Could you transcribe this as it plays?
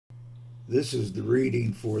This is the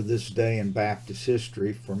reading for this day in Baptist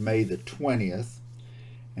history for May the 20th,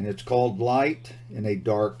 and it's called Light in a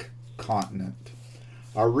Dark Continent.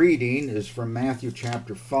 Our reading is from Matthew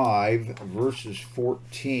chapter 5, verses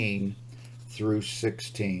 14 through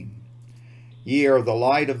 16. Ye are the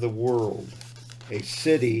light of the world. A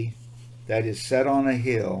city that is set on a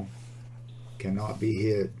hill cannot be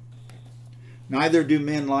hid. Neither do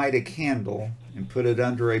men light a candle and put it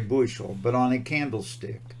under a bushel, but on a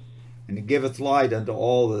candlestick, and it giveth light unto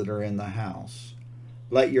all that are in the house.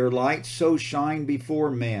 Let your light so shine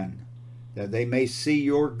before men, that they may see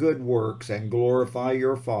your good works and glorify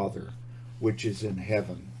your Father, which is in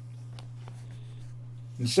heaven.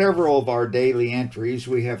 In several of our daily entries,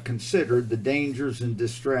 we have considered the dangers and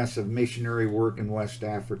distress of missionary work in West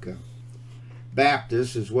Africa.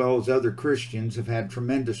 Baptists, as well as other Christians, have had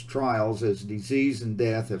tremendous trials as disease and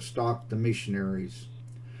death have stalked the missionaries.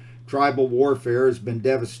 Tribal warfare has been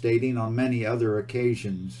devastating on many other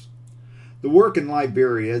occasions. The work in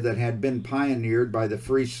Liberia that had been pioneered by the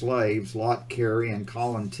free slaves Lot Carey and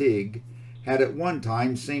Colin Tigg had at one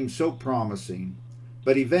time seemed so promising,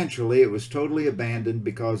 but eventually it was totally abandoned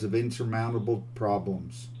because of insurmountable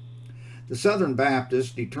problems. The Southern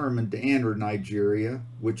Baptists determined to enter Nigeria,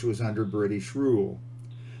 which was under British rule.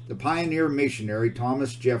 The pioneer missionary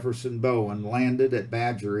Thomas Jefferson Bowen landed at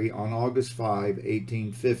Badgery on August 5,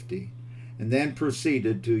 1850, and then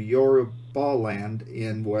proceeded to Yorubaland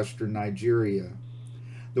in western Nigeria.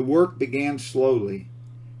 The work began slowly.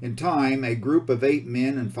 In time, a group of 8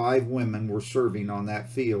 men and 5 women were serving on that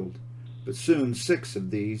field, but soon 6 of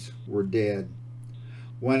these were dead.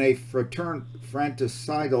 When a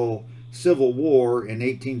fratricidal civil war in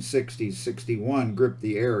 1860-61 gripped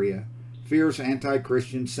the area, fierce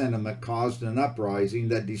anti-Christian sentiment caused an uprising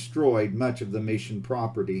that destroyed much of the mission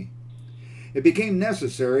property. It became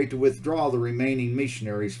necessary to withdraw the remaining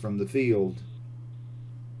missionaries from the field.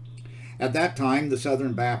 At that time, the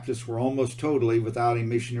Southern Baptists were almost totally without a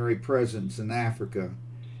missionary presence in Africa,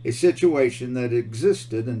 a situation that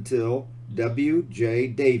existed until W. J.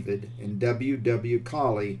 David and W. W.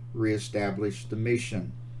 Colley reestablished the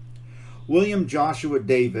mission. William Joshua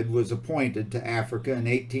David was appointed to Africa in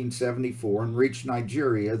 1874 and reached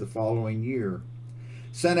Nigeria the following year.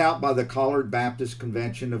 Sent out by the Collard Baptist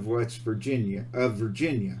Convention of Virginia,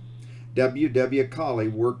 W. W. Colley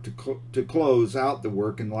worked to close out the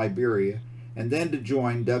work in Liberia and then to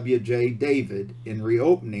join W. J. David in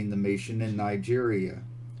reopening the mission in Nigeria.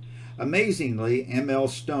 Amazingly, M. L.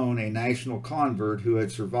 Stone, a national convert who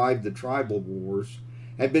had survived the tribal wars,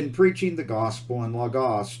 had been preaching the gospel in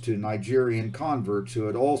Lagos to Nigerian converts who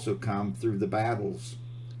had also come through the battles.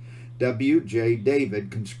 W. J.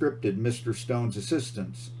 David conscripted Mr. Stone's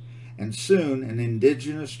assistance, and soon an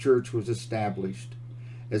indigenous church was established.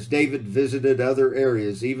 As David visited other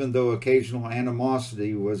areas, even though occasional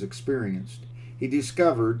animosity was experienced, he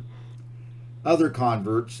discovered other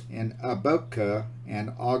converts in Abuka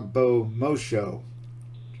and Ogbomosho.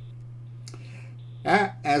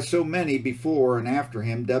 As so many before and after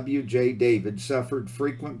him, W. J. David suffered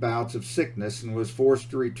frequent bouts of sickness and was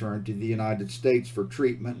forced to return to the United States for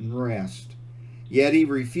treatment and rest. Yet he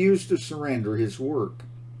refused to surrender his work.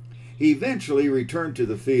 He eventually returned to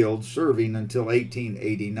the field, serving until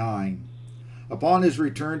 1889. Upon his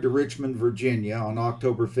return to Richmond, Virginia on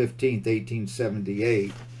October 15,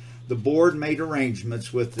 1878, the board made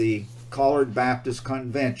arrangements with the Collard Baptist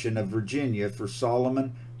Convention of Virginia for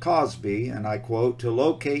Solomon Cosby, and I quote, to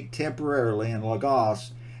locate temporarily in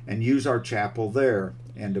Lagos and use our chapel there,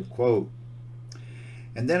 end of quote.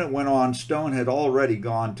 And then it went on, Stone had already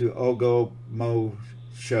gone to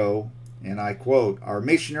Ogbomosho, and I quote, our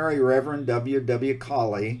missionary Reverend W. W.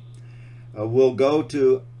 Colley will go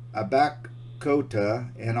to Abakota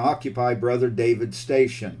and occupy Brother David's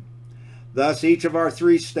station. Thus, each of our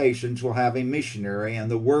 3 stations will have a missionary, and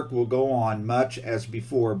the work will go on much as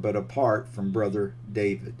before, but apart from Brother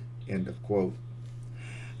David. End of quote.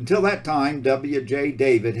 Until that time, W. J.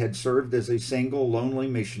 David had served as a single, lonely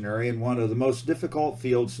missionary in one of the most difficult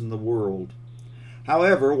fields in the world.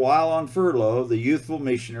 However, while on furlough, the youthful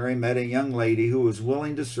missionary met a young lady who was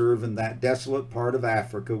willing to serve in that desolate part of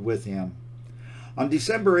Africa with him. On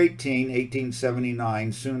December 18,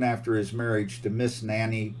 1879, soon after his marriage to Miss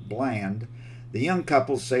Nanny Bland, the young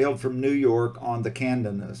couple sailed from New York on the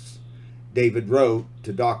Candace. David wrote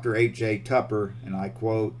to Dr. H. A. Tupper, and I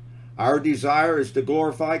quote, our desire is to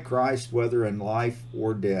glorify Christ whether in life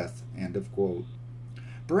or death, end of quote.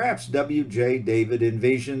 Perhaps W. J. David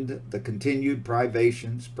envisioned the continued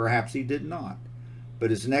privations, perhaps he did not, but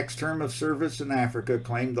his next term of service in Africa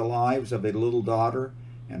claimed the lives of a little daughter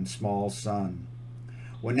and small son.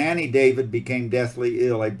 When Nanny David became deathly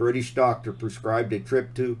ill, a British doctor prescribed a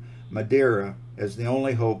trip to Madeira as the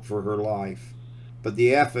only hope for her life. But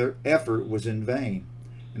the effort was in vain,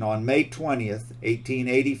 and on May 20th,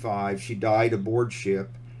 1885, she died aboard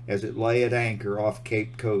ship as it lay at anchor off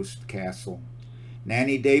Cape Coast Castle.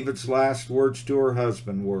 Nanny David's last words to her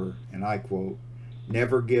husband were, and I quote,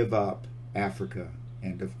 "Never give up, Africa,"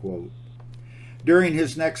 end of quote. During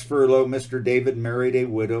his next furlough, Mr. David married a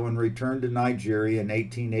widow and returned to Nigeria in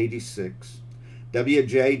 1886.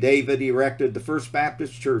 W.J. David erected the First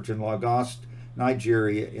Baptist Church in Lagos,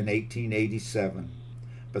 Nigeria in 1887.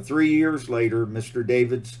 But 3 years later, Mr.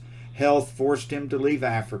 David's health forced him to leave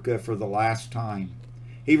Africa for the last time.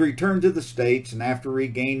 He returned to the States, and after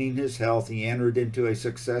regaining his health, he entered into a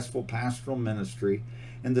successful pastoral ministry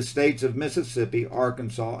in the states of Mississippi,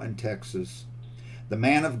 Arkansas, and Texas. The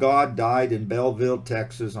man of God died in Belleville,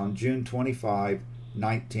 Texas on June 25,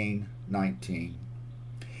 1919.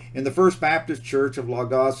 In the First Baptist Church of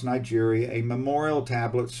Lagos, Nigeria, a memorial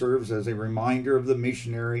tablet serves as a reminder of the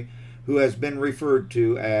missionary who has been referred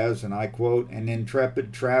to as, and I quote, "an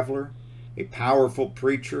intrepid traveler, a powerful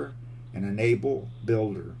preacher, and an able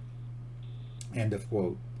builder," end of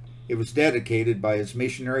quote. It was dedicated by his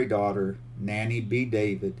missionary daughter, Nanny B.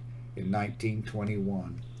 David, in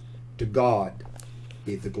 1921. To God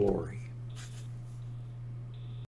be the glory.